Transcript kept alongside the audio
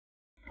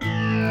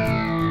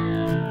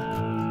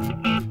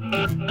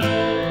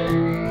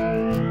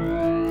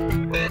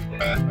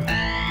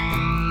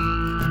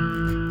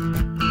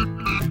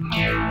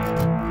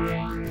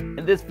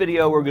this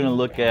video we're going to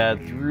look at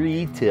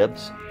 3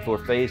 tips for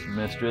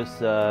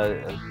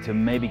PhaseMistress to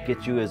maybe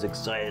get you as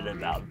excited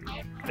about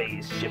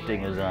phase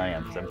shifting as I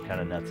am, because I'm kind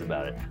of nuts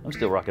about it. I'm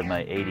still rocking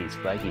my 80s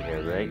spiky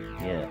hair, right?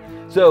 Yeah.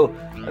 So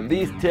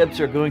these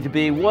tips are going to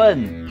be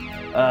 1,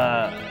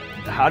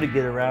 how to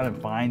get around and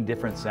find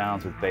different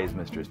sounds with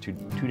PhaseMistress. Two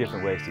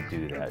different ways to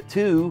do that.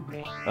 2,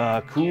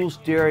 cool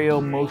stereo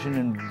motion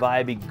and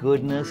vibey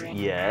goodness.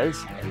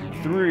 Yes.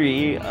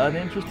 3, an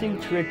interesting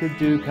trick to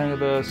do, kind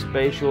of a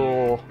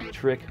spatial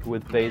trick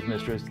with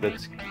PhaseMistress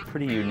that's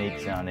pretty unique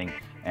sounding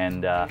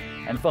and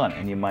fun,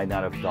 and you might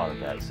not have thought of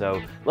that.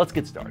 So let's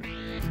get started.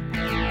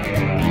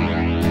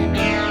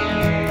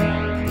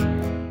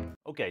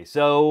 Okay,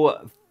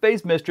 so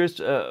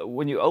PhaseMistress,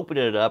 when you open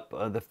it up,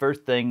 the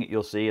first thing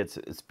you'll see, it's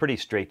pretty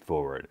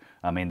straightforward.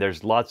 I mean,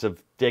 there's lots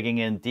of digging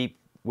in deep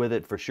with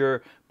it for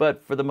sure,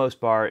 but for the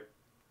most part,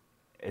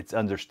 it's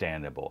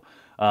understandable.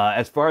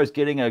 As far as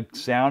getting a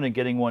sound and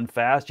getting one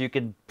fast, you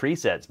can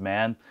presets,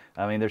 man.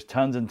 I mean, there's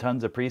tons and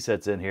tons of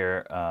presets in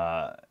here,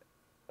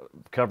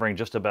 covering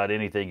just about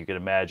anything you can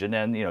imagine,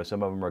 and you know,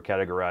 some of them are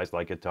categorized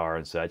like guitar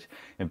and such.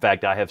 In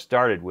fact, I have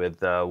started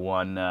with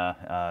one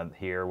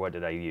here. What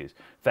did I use?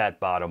 Fat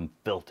bottom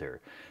filter,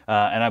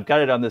 and I've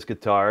got it on this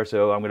guitar,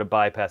 so I'm going to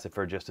bypass it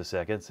for just a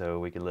second so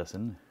we can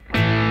listen.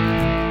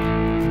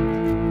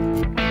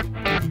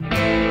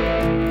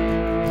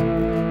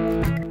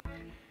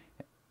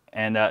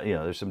 And you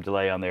know, there's some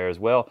delay on there as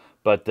well,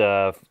 but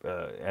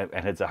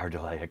and it's our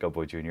delay, Echo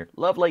Boy Jr.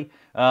 Lovely.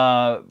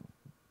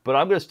 But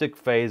I'm going to stick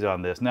phase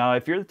on this. Now,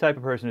 if you're the type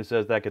of person who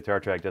says that guitar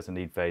track doesn't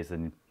need phase,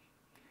 then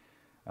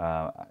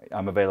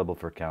I'm available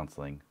for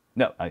counseling.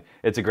 No,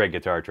 it's a great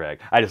guitar track.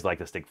 I just like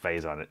to stick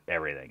phase on it,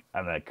 everything.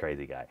 I'm that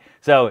crazy guy.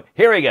 So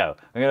here we go.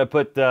 I'm going to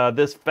put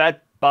this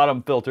fat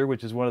bottom filter,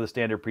 which is one of the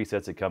standard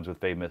presets that comes with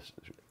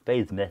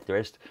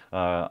PhaseMistress,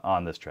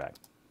 on this track.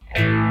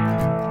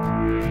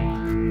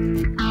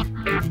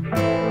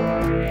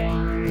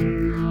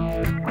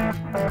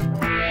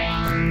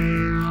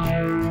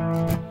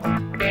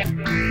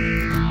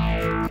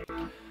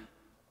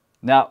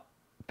 Now,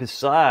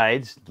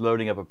 besides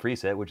loading up a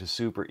preset, which is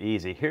super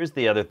easy, here's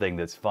the other thing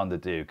that's fun to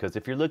do, because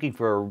if you're looking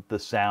for the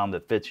sound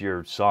that fits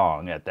your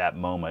song at that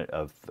moment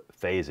of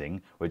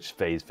phasing, which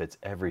phase fits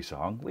every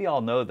song, we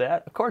all know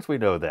that, of course we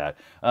know that,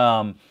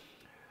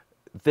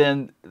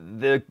 then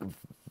the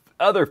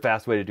other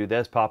fast way to do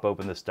that is pop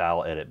open the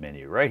Style Edit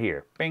menu right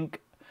here, bink,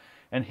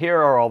 and here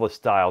are all the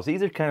styles.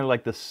 These are kind of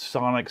like the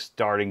sonic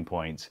starting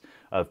points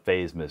of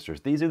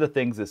PhaseMistress. These are the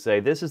things that say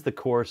this is the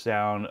core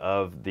sound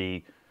of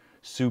the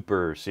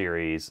Super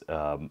series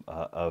of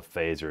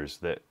phasers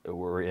that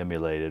were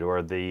emulated,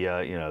 or the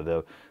you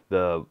know,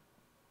 the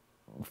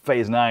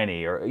Phase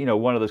 90, or you know,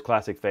 one of those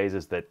classic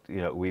phases that you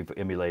know we've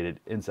emulated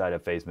inside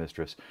of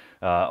PhaseMistress,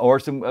 or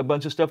a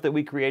bunch of stuff that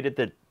we created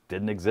that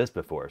didn't exist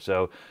before.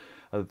 So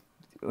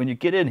when you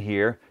get in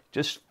here,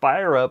 just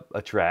fire up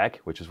a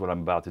track, which is what I'm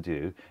about to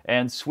do,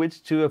 and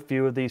switch to a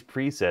few of these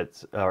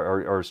presets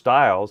or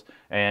styles,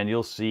 and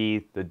you'll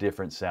see the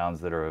different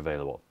sounds that are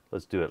available.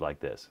 Let's do it like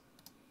this.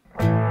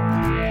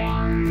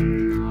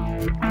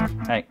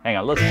 Hang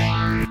on,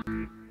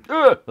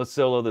 let's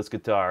solo this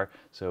guitar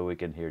so we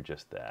can hear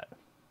just that.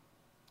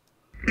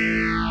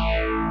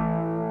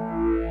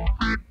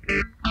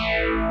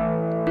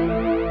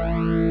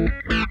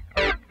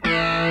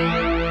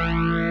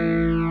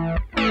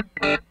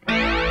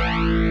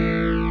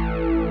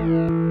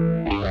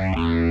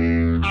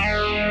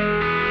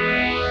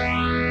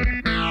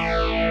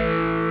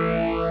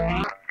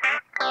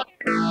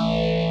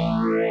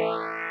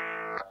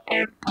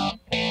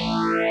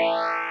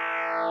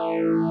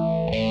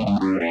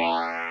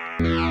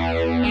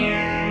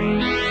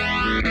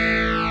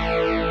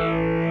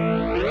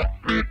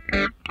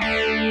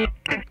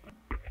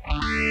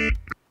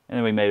 And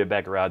then we made it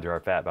back around to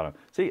our fat bottom.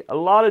 See, a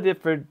lot of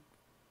different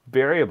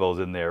variables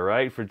in there,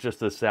 right, for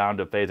just the sound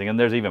of phasing. And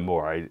there's even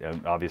more.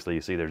 Obviously,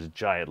 you see there's a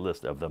giant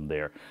list of them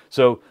there.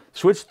 So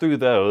switch through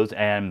those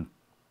and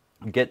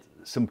get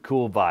some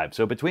cool vibes.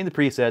 So between the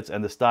presets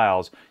and the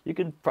styles, you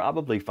can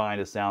probably find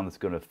a sound that's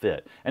going to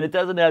fit. And it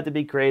doesn't have to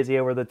be crazy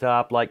over the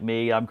top like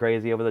me. I'm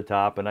crazy over the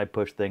top and I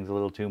push things a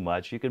little too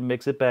much. You can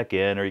mix it back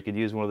in, or you can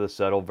use one of the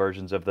subtle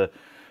versions of the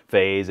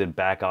phase and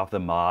back off the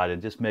mod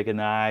and just make a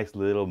nice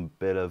little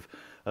bit of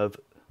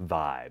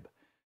vibe.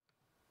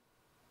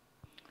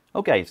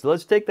 Okay, so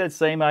let's take that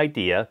same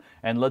idea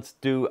and let's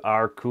do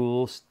our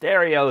cool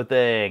stereo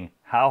thing.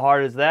 How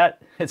hard is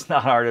that? It's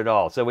not hard at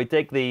all. So we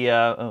take the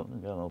oh, I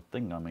got a little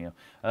thing on me.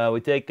 We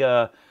take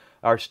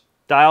our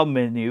style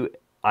menu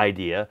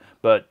idea,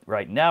 but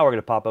right now we're going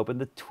to pop open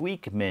the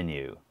tweak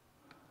menu.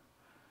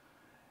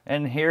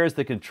 And here's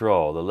the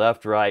control, the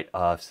left-right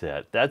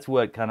offset. That's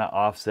what kind of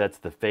offsets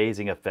the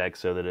phasing effect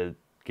so that it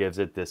gives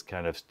it this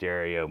kind of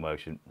stereo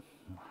motion.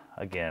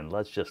 Again,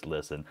 let's just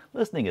listen.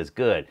 Listening is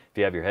good. If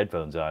you have your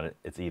headphones on,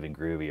 it's even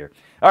groovier.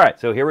 All right,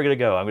 so here we're going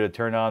to go. I'm going to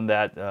turn on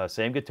that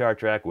same guitar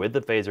track with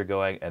the phaser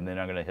going, and then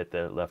I'm going to hit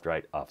the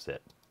left-right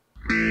offset.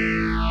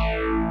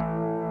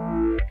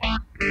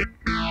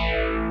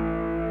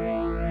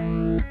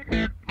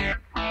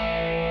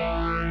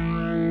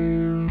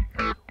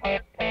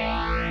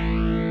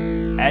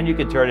 and you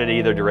can turn it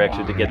either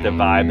direction to get the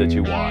vibe that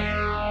you want.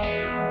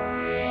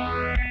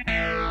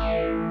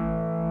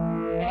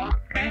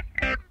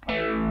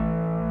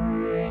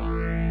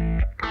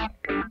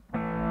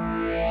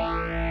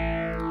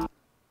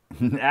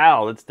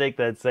 Now, let's take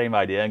that same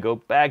idea and go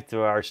back to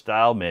our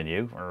style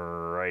menu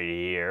right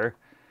here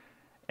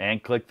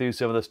and click through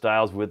some of the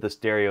styles with the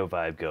stereo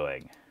vibe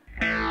going.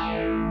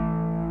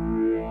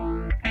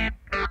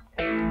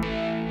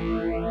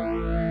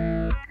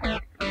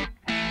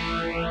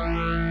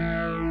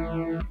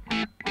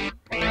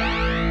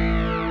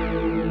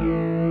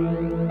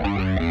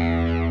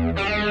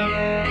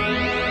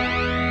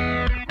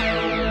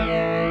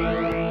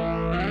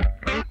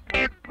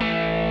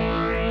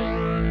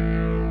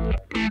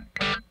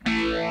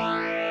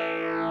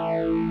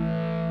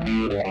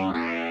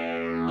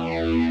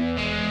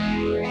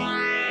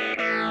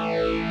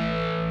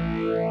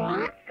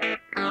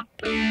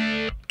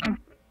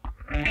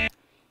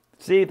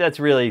 See, that's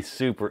really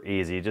super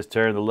easy. Just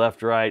turn the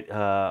left-right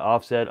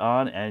offset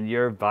on and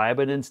you're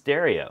vibing in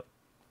stereo.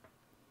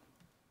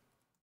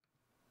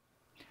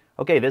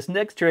 Okay, this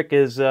next trick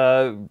is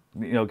kind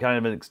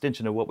of an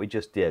extension of what we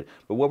just did.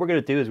 But what we're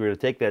going to do is we're going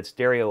to take that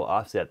stereo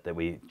offset that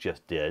we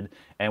just did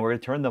and we're going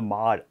to turn the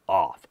mod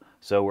off.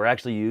 So we're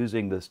actually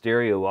using the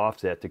stereo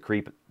offset to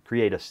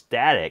create a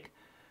static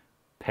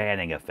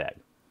panning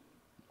effect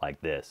like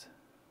this.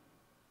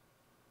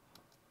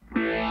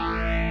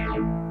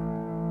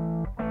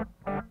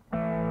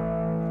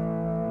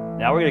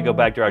 Now we're going to go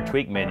back to our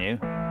tweak menu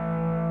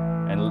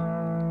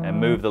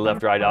and move the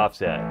left-right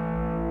offset.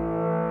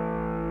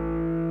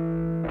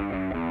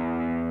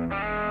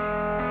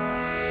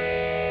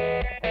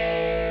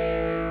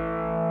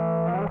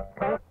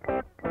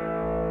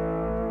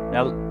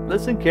 Now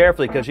listen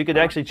carefully because you could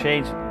actually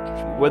change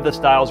with the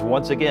styles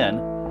once again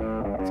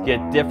to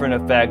get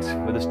different effects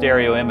with the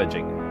stereo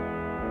imaging.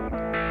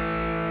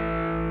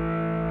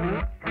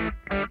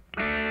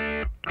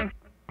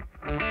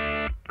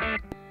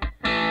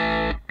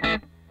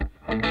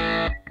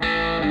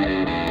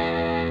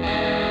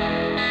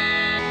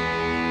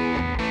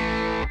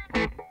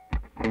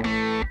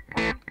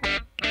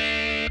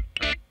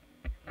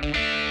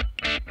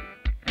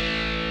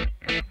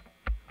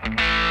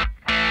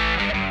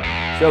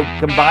 So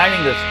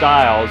combining the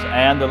styles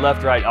and the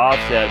left-right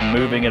offset and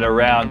moving it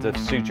around to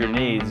suit your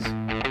needs.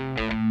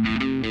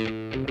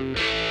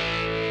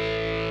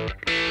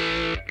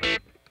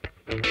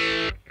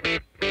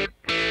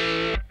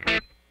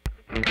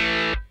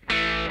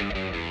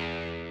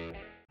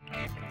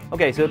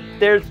 Okay, so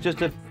there's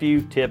just a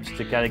few tips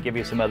to kind of give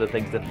you some other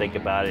things to think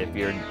about if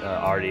you're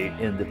already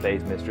into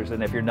PhaseMistress,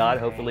 and if you're not,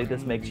 hopefully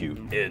this makes you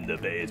into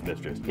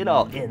PhaseMistress. Get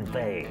all in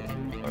phase,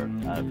 or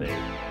out of phase,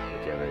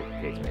 whichever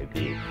case may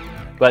be.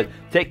 But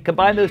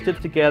combine those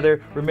tips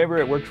together. Remember,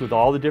 it works with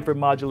all the different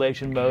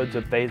modulation modes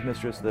of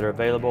PhaseMistress that are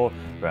available,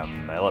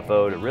 from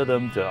LFO to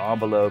rhythm to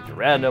envelope to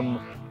random,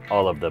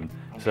 all of them.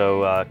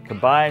 So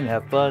combine,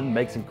 have fun,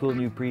 make some cool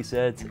new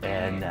presets,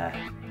 and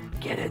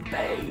get in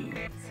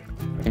phase.